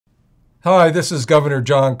Hi, this is Governor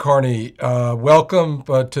John Carney. Welcome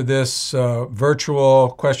to this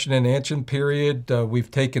virtual question and answer period.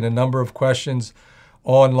 We've taken a number of questions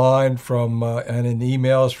online from and in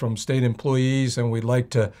emails from state employees, and we'd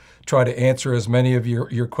like to try to answer as many of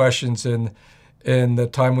your questions in the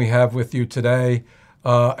time we have with you today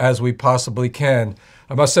as we possibly can.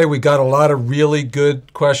 I must say we got a lot of really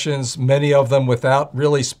good questions, many of them without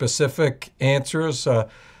really specific answers.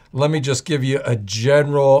 Let me just give you a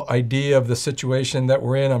general idea of the situation that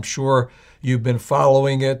we're in. I'm sure you've been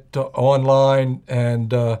following it online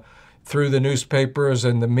and through the newspapers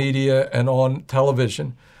and the media and on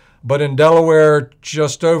television. But in Delaware,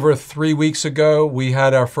 just over 3 weeks ago, we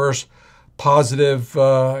had our first positive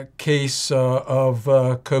case of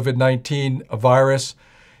COVID-19 virus.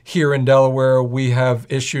 Here in Delaware, we have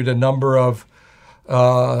issued a number of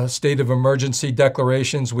state of emergency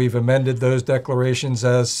declarations. We've amended those declarations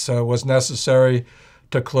as was necessary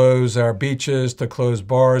to close our beaches, to close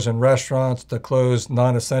bars and restaurants, to close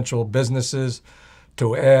non-essential businesses,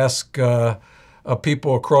 to ask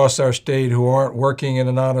people across our state who aren't working in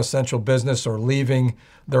a non-essential business or leaving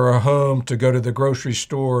their home to go to the grocery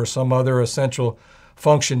store or some other essential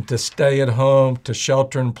function to stay at home, to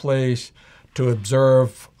shelter in place, to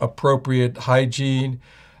observe appropriate hygiene,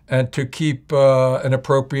 and to keep an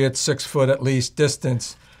appropriate 6 foot at least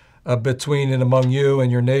distance between and among you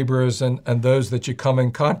and your neighbors and those that you come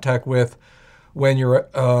in contact with when you're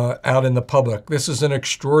out in the public. This is an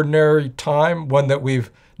extraordinary time, one that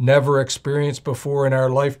we've never experienced before in our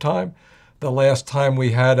lifetime. The last time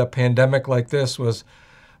we had a pandemic like this was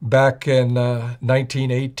back in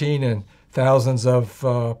 1918, and thousands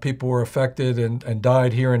of people were affected and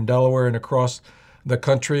died here in Delaware and across the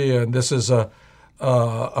country. And this is a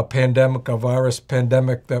pandemic, a virus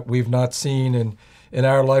pandemic that we've not seen in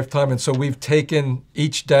our lifetime. And so we've taken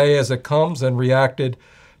each day as it comes and reacted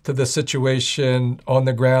to the situation on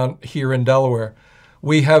the ground here in Delaware.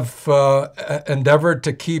 We have endeavored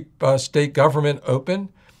to keep state government open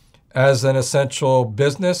as an essential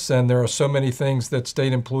business, and there are so many things that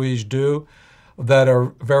state employees do that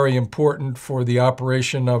are very important for the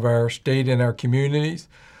operation of our state and our communities,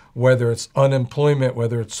 whether it's unemployment,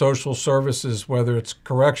 whether it's social services, whether it's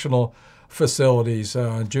correctional facilities,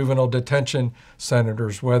 juvenile detention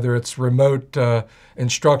centers, whether it's remote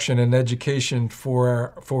instruction and education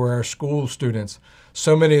for our school students.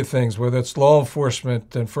 So many things, whether it's law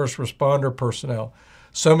enforcement and first responder personnel.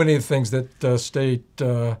 So many things that state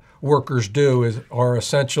workers do are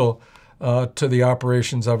essential to the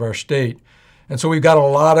operations of our state. And so we've got a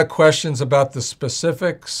lot of questions about the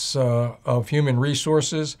specifics of human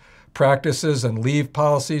resources, practices, and leave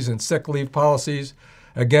policies and sick leave policies.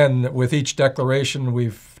 Again, with each declaration,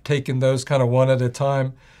 we've taken those kind of one at a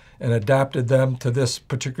time and adapted them to this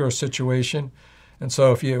particular situation. And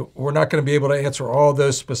so we're not going to be able to answer all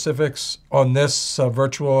those specifics on this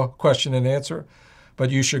virtual question and answer, but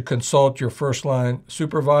you should consult your first line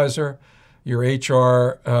supervisor, your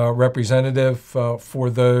HR representative for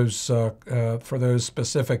those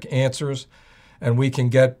specific answers, and we can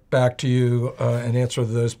get back to you and answer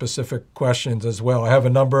those specific questions as well. I have a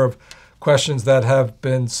number of questions that have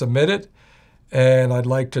been submitted, and I'd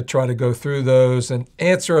like to try to go through those and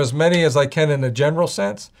answer as many as I can in a general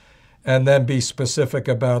sense, and then be specific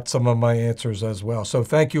about some of my answers as well. So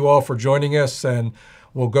thank you all for joining us, and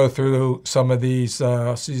we'll go through some of these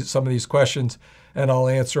questions, and I'll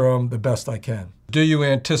answer them the best I can. Do you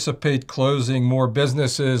anticipate closing more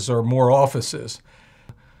businesses or more offices?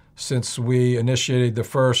 Since we initiated the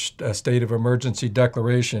first state of emergency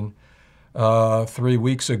declaration 3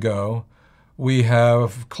 weeks ago, we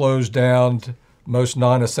have closed down most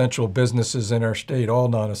non-essential businesses in our state, all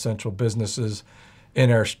non-essential businesses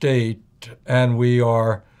in our state, and we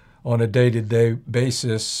are on a day-to-day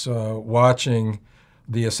basis watching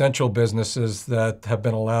the essential businesses that have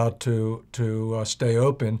been allowed to stay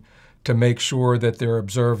open to make sure that they're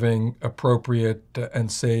observing appropriate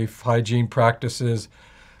and safe hygiene practices,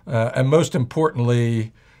 and most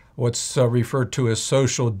importantly, what's referred to as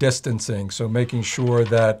social distancing. So making sure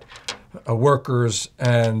that workers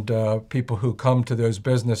and people who come to those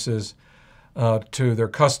businesses, to their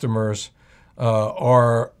customers,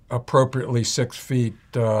 are appropriately 6 feet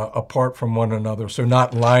apart from one another. So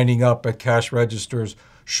not lining up at cash registers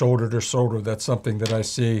shoulder to shoulder. That's something that I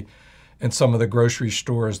see in some of the grocery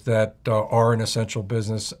stores that are an essential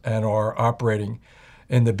business and are operating.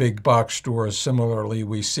 In the big box stores, similarly,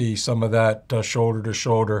 we see some of that shoulder to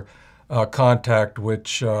shoulder contact,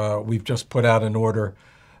 which we've just put out an order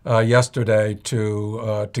yesterday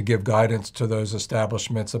to give guidance to those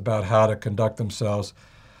establishments about how to conduct themselves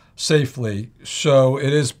safely. So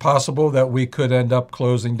it is possible that we could end up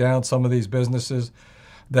closing down some of these businesses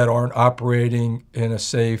that aren't operating in a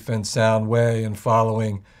safe and sound way and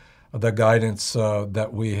following the guidance that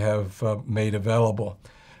we have made available.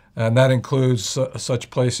 And that includes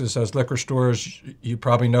such places as liquor stores. You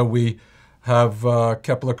probably know we have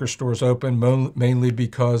kept liquor stores open mainly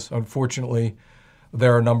because, unfortunately,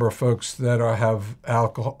 there are a number of folks that have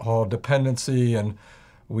alcohol dependency, and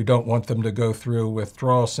we don't want them to go through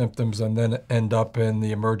withdrawal symptoms and then end up in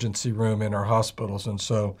the emergency room in our hospitals. And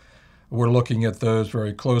so we're looking at those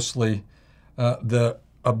very closely. The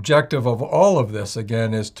objective of all of this,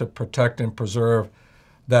 again, is to protect and preserve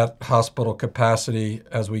that hospital capacity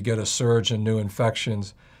as we get a surge in new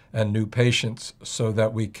infections and new patients so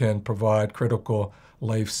that we can provide critical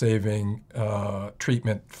life-saving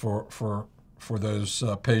treatment for those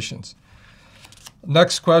patients.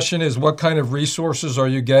 Next question is, what kind of resources are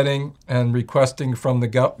you getting and requesting from the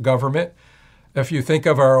government? If you think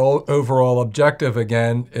of our overall objective,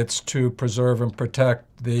 again, it's to preserve and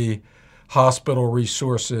protect the hospital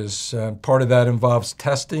resources. Part of that involves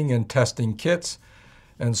testing and testing kits.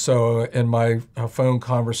 And so in my phone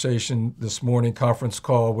conversation this morning, conference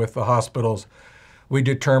call with the hospitals, we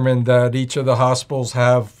determined that each of the hospitals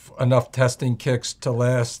have enough testing kits to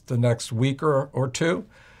last the next week or two.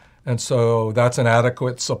 And so that's an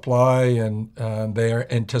adequate supply, and they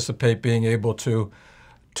anticipate being able to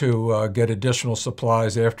get additional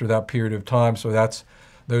supplies after that period of time. So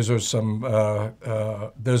those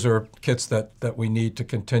are kits that we need to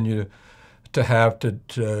continue to have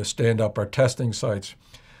to stand up our testing sites.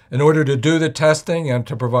 In order to do the testing and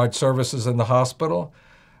to provide services in the hospital,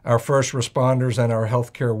 our first responders and our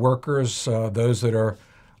healthcare workers, those that are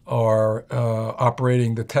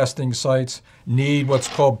operating the testing sites, need what's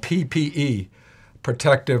called PPE,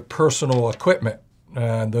 protective personal equipment.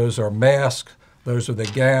 And those are masks, those are the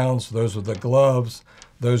gowns, those are the gloves,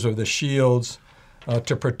 those are the shields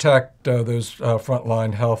to protect those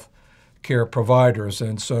frontline health care providers.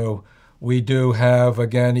 And so we do have,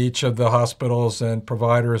 again, each of the hospitals and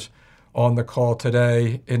providers on the call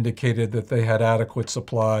today indicated that they had adequate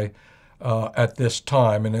supply at this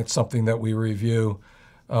time, and it's something that we review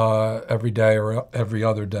every day or every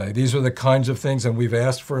other day. These are the kinds of things, and we've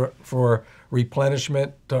asked for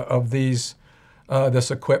replenishment of this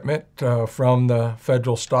equipment from the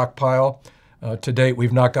federal stockpile. To date,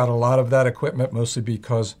 we've not got a lot of that equipment, mostly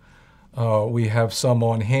because we have some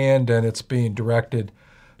on hand, and it's being directed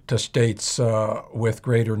to states with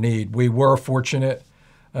greater need. We were fortunate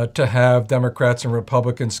to have Democrats and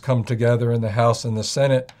Republicans come together in the House and the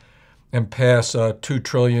Senate and pass a $2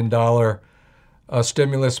 trillion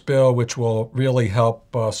stimulus bill, which will really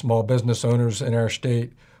help small business owners in our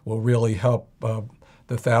state, will really help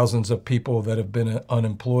the thousands of people that have been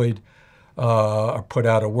unemployed or put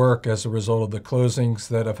out of work as a result of the closings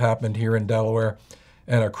that have happened here in Delaware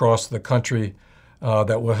and across the country.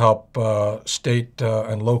 That will help state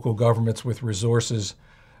and local governments with resources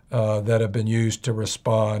that have been used to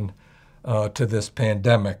respond to this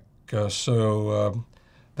pandemic. So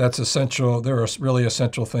that's essential. There are really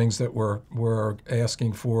essential things that we're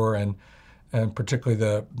asking for, and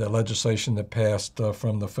particularly the legislation that passed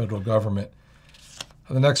from the federal government.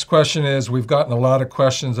 The next question is, we've gotten a lot of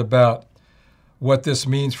questions about what this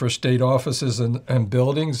means for state offices and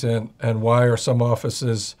buildings, and why are some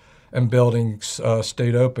offices and buildings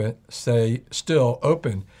stay still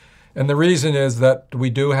open. And the reason is that we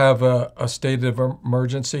do have a state of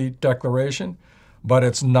emergency declaration, but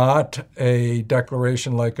it's not a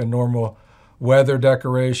declaration like a normal weather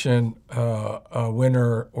declaration, a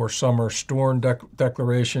winter or summer storm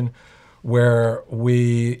declaration, where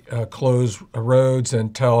we close roads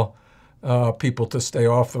and tell people to stay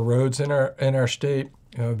off the roads in our state.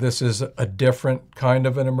 This is a different kind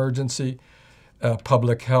of an emergency.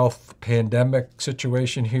 Public health pandemic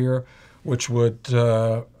situation here, which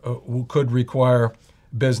could require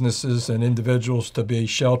businesses and individuals to be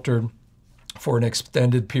sheltered for an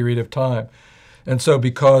extended period of time. And so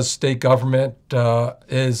because state government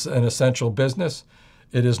is an essential business,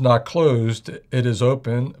 it is not closed, it is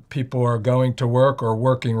open. People are going to work or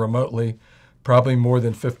working remotely. Probably more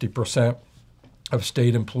than 50% of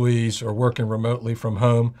state employees are working remotely from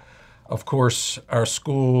home. Of course, our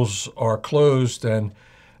schools are closed, and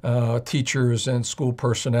teachers and school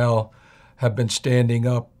personnel have been standing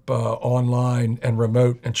up online and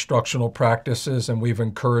remote instructional practices, and we've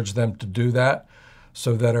encouraged them to do that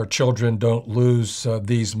so that our children don't lose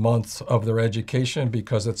these months of their education,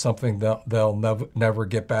 because it's something that they'll never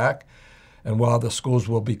get back. And while the schools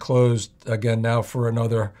will be closed again now for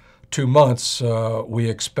another 2 months, we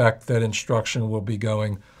expect that instruction will be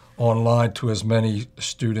going online to as many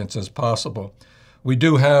students as possible. We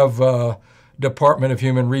do have Department of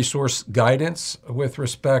Human Resource guidance with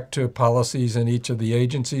respect to policies in each of the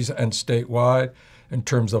agencies and statewide. In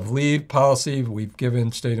terms of leave policy, we've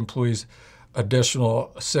given state employees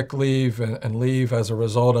additional sick leave and leave as a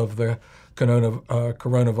result of the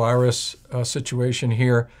coronavirus situation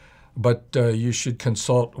here. But you should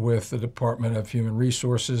consult with the Department of Human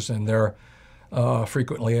Resources and their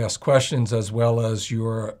frequently asked questions, as well as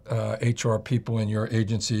your HR people in your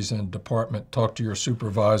agencies and department. Talk to your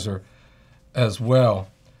supervisor as well.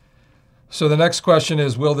 So the next question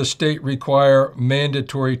is, will the state require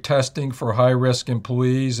mandatory testing for high-risk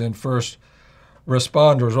employees and first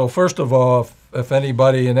responders? Well, first of all, if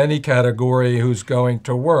anybody in any category who's going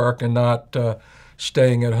to work and not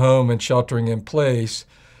staying at home and sheltering in place,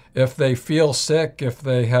 if they feel sick, if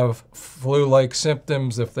they have flu-like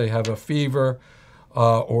symptoms, if they have a fever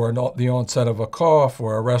or the onset of a cough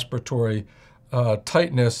or a respiratory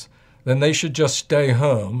tightness, then they should just stay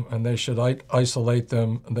home and they should isolate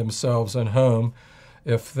themselves at home.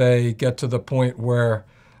 If they get to the point where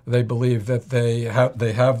they believe that they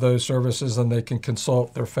have those services, and they can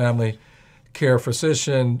consult their family care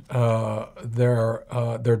physician, their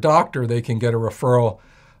doctor, they can get a referral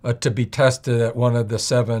to be tested at one of the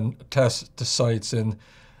 7 test sites in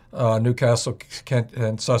Newcastle, Kent,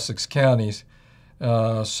 and Sussex counties.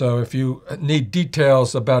 So if you need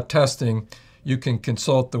details about testing, you can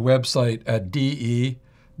consult the website at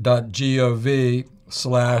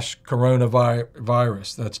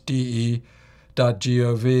de.gov/coronavirus. That's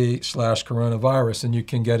de.gov/coronavirus, and you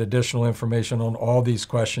can get additional information on all these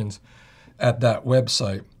questions at that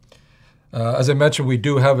website. As I mentioned, we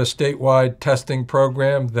do have a statewide testing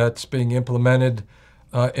program that's being implemented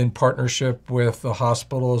in partnership with the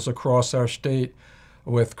hospitals across our state,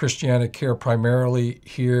 with Christianic Care primarily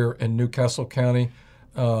here in Newcastle County,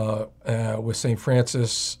 with St.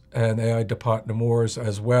 Francis and AI de Nemours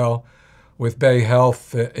as well, with Bay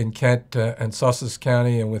Health in Kent and Sussex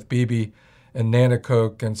County, and with Beebe and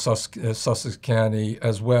Nanticoke and Sussex County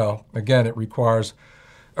as well. Again, it requires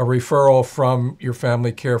a referral from your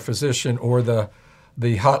family care physician or the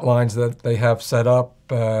hotlines that they have set up.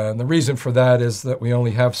 And the reason for that is that we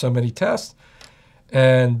only have so many tests,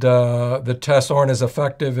 and the tests aren't as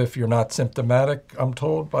effective if you're not symptomatic, I'm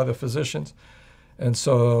told by the physicians. And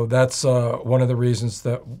so that's one of the reasons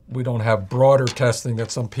that we don't have broader testing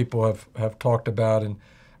that some people have talked about and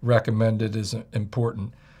recommended is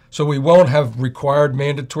important. So we won't have required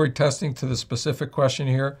mandatory testing to the specific question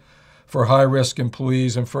here. For high-risk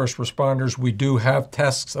employees and first responders, we do have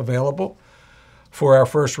tests available for our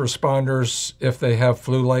first responders if they have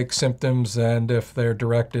flu-like symptoms, and if they're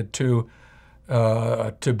directed to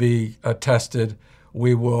be tested,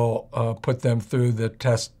 we will put them through the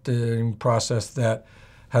testing process that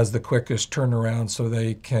has the quickest turnaround, so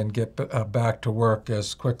they can get back to work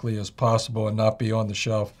as quickly as possible and not be on the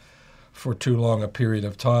shelf for too long a period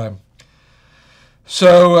of time.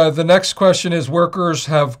 So the next question is, workers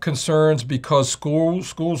have concerns because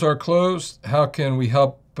schools are closed. How can we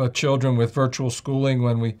help children with virtual schooling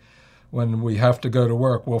when we have to go to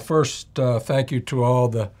work? Well, first, thank you to all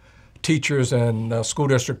the teachers and school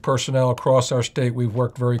district personnel across our state. We've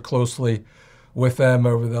worked very closely with them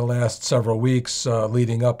over the last several weeks,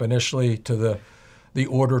 leading up initially to the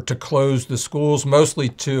order to close the schools, mostly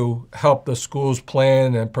to help the schools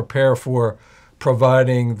plan and prepare for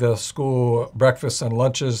providing the school breakfasts and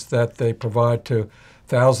lunches that they provide to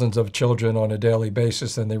thousands of children on a daily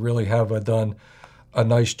basis. And they really have done a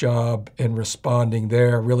nice job in responding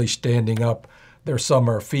there, really standing up their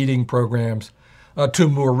summer feeding programs. To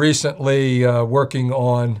more recently, working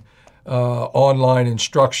on online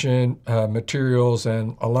instruction materials,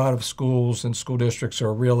 and a lot of schools and school districts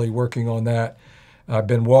are really working on that. I've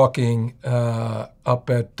been walking up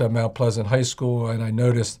at Mount Pleasant High School, and I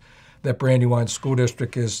noticed that Brandywine School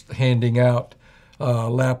District is handing out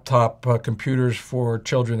laptop computers for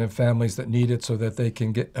children and families that need it, so that they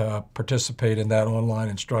can participate in that online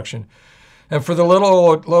instruction. And for the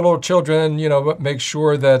little children, make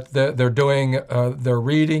sure that they're doing their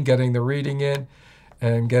reading, getting the reading in,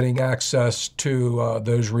 and getting access to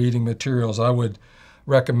those reading materials. I would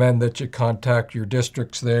recommend that you contact your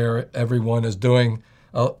districts there. Everyone is doing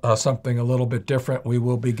something a little bit different. We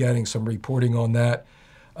will be getting some reporting on that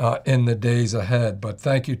in the days ahead. But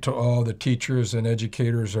thank you to all the teachers and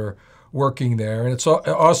educators who are working there. And it's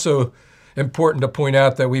also important to point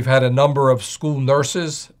out that we've had a number of school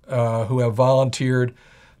nurses who have volunteered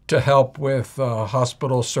to help with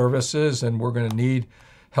hospital services, and we're going to need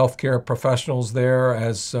healthcare professionals there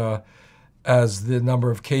as the number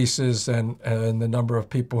of cases and the number of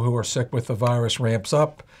people who are sick with the virus ramps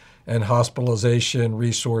up. and hospitalization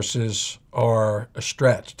resources are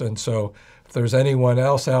stretched. And so if there's anyone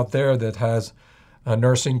else out there that has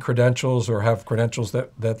nursing credentials or have credentials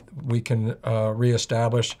that we can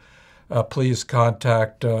reestablish, please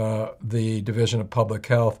contact the Division of Public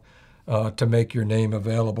Health to make your name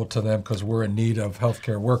available to them, because we're in need of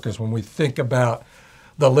healthcare workers. When we think about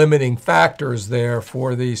the limiting factors there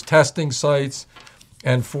for these testing sites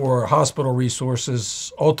and for hospital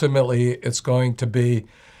resources, ultimately it's going to be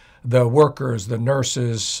the workers, the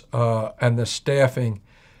nurses, and the staffing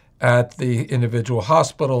at the individual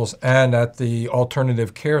hospitals and at the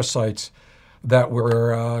alternative care sites that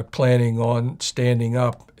we're planning on standing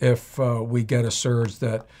up if we get a surge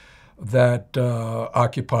that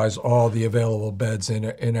occupies all the available beds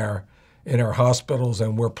in our hospitals,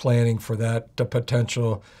 and we're planning for that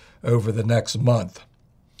potential over the next month.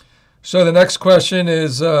 So the next question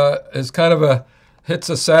is kind of hits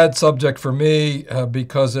a sad subject for me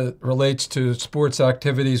because it relates to sports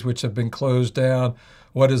activities which have been closed down.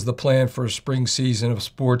 What is the plan for a spring season of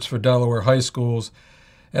sports for Delaware high schools?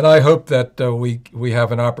 And I hope that we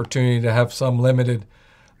have an opportunity to have some limited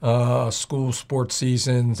school sports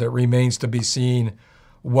seasons. It remains to be seen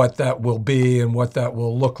what that will be and what that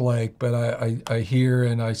will look like. But I hear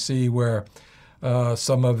and I see where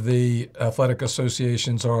some of the athletic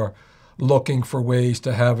associations are looking for ways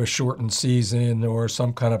to have a shortened season or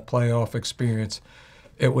some kind of playoff experience.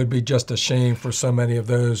 It would be just a shame for so many of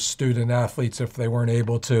those student athletes if they weren't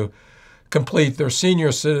able to complete their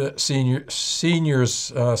seniors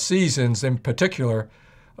seasons in particular,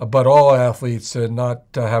 but all athletes not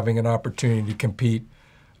having an opportunity to compete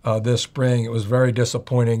this spring. It was very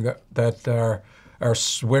disappointing that our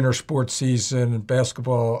winter sports season and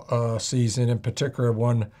basketball season in particular,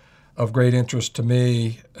 one of great interest to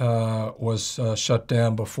me, was shut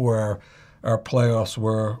down before our playoffs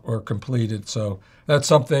were completed. So that's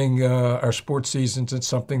something, our sports seasons, it's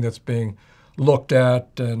something that's being looked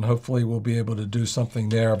at, and hopefully we'll be able to do something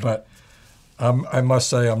there. But I must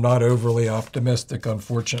say I'm not overly optimistic,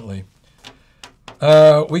 unfortunately.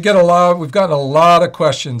 We've gotten a lot of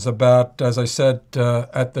questions about, as I said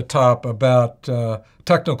at the top, about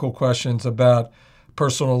technical questions about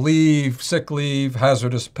personal leave, sick leave,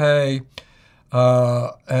 hazardous pay,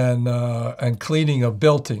 and cleaning of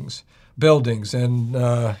buildings. And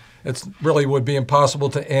it really would be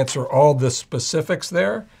impossible to answer all the specifics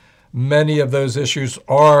there. Many of those issues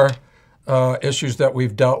are issues that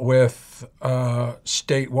we've dealt with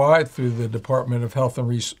statewide through the Department of Health and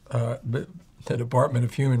the Department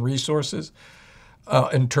of Human Resources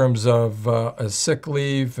in terms of a sick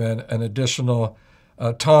leave and additional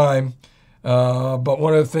time. But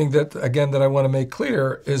one of the things that I want to make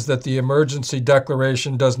clear is that the emergency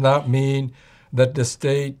declaration does not mean that the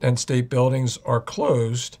state and state buildings are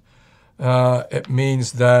closed. It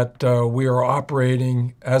means that we are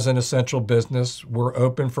operating as an essential business. We're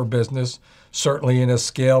open for business, certainly in a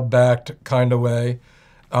scaled-back kind of way.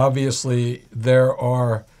 Obviously, there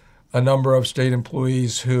are a number of state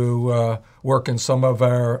employees who work in some of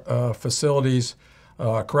our facilities,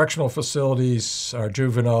 correctional facilities, our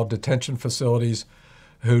juvenile detention facilities,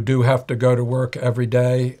 who do have to go to work every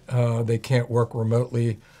day. They can't work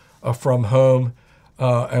remotely from home,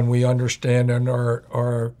 and we understand and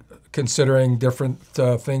are considering different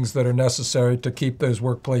things that are necessary to keep those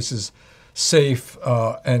workplaces safe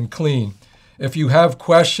and clean. If you have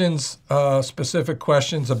questions, specific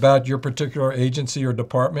questions about your particular agency or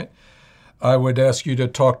department, I would ask you to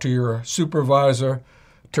talk to your supervisor,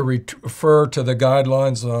 to refer to the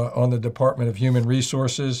guidelines on the Department of Human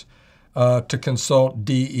Resources, to consult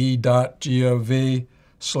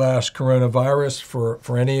de.gov/coronavirus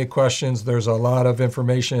for any questions. There's a lot of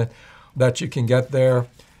information that you can get there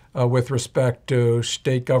with respect to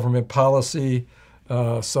state government policy,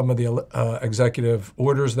 some of the executive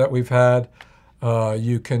orders that we've had.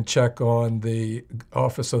 You can check on the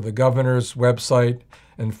Office of the Governor's website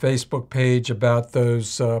and Facebook page about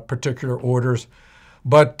those particular orders.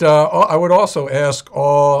 But I would also ask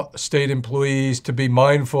all state employees to be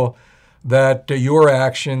mindful that your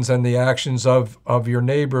actions and the actions of your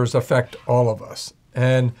neighbors affect all of us.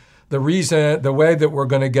 And the way that we're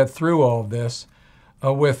going to get through all of this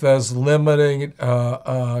with as limiting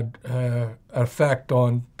effect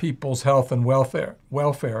on people's health and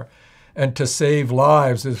welfare, and to save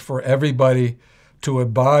lives is for everybody to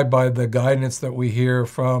abide by the guidance that we hear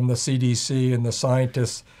from the CDC and the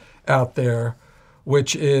scientists out there,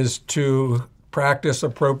 which is to practice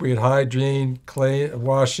appropriate hygiene,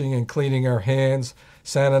 washing and cleaning our hands,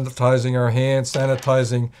 sanitizing our hands,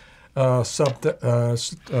 sanitizing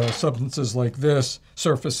substances like this,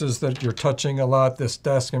 surfaces that you're touching a lot, this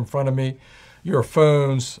desk in front of me, your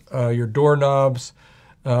phones, your doorknobs.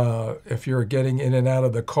 If you're getting in and out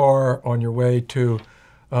of the car on your way to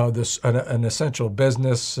an essential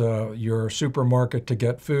business, your supermarket to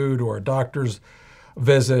get food, or a doctor's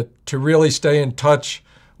visit, to really stay in touch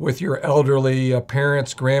with your elderly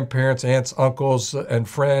parents, grandparents, aunts, uncles, and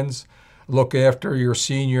friends. Look after your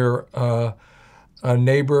senior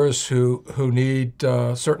neighbors who need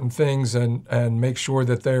certain things, and make sure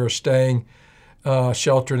that they are staying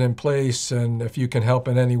sheltered in place, and if you can help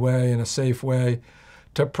in any way, in a safe way,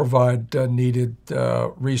 to provide needed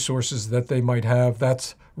resources that they might have.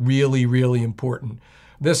 That's really, really important.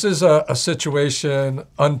 This is a situation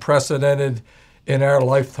unprecedented in our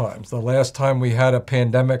lifetimes. The last time we had a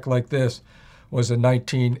pandemic like this was in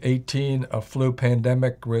 1918, a flu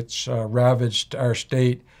pandemic which ravaged our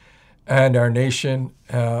state and our nation.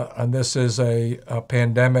 And this is a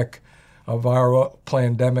pandemic, a viral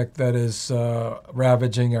pandemic that is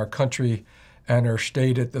ravaging our country and our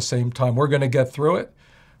state at the same time. We're going to get through it,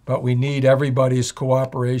 but we need everybody's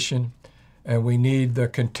cooperation, and we need the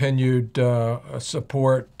continued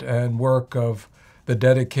support and work of the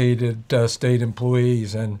dedicated state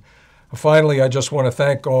employees. And finally, I just want to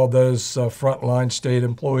thank all those frontline state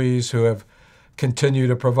employees who have continued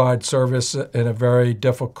to provide service in a very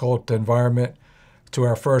difficult environment, to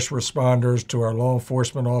our first responders, to our law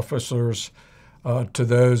enforcement officers, to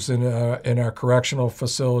those in our correctional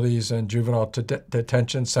facilities and juvenile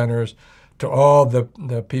detention centers, to all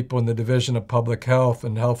the people in the Division of Public Health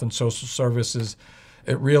and Health and Social Services.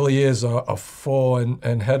 It really is a full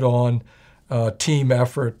and head-on team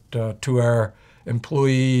effort, to our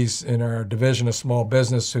employees in our Division of Small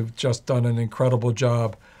Business, who've just done an incredible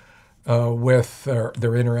job with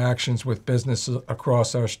their interactions with businesses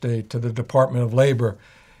across our state, to the Department of Labor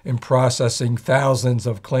in processing thousands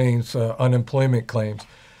of claims, unemployment claims.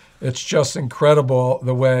 It's just incredible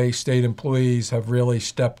the way state employees have really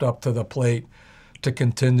stepped up to the plate to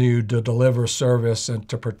continue to deliver service and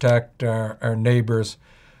to protect our neighbors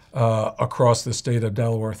across the state of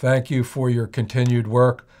Delaware. Thank you for your continued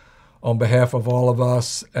work on behalf of all of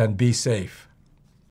us, and be safe.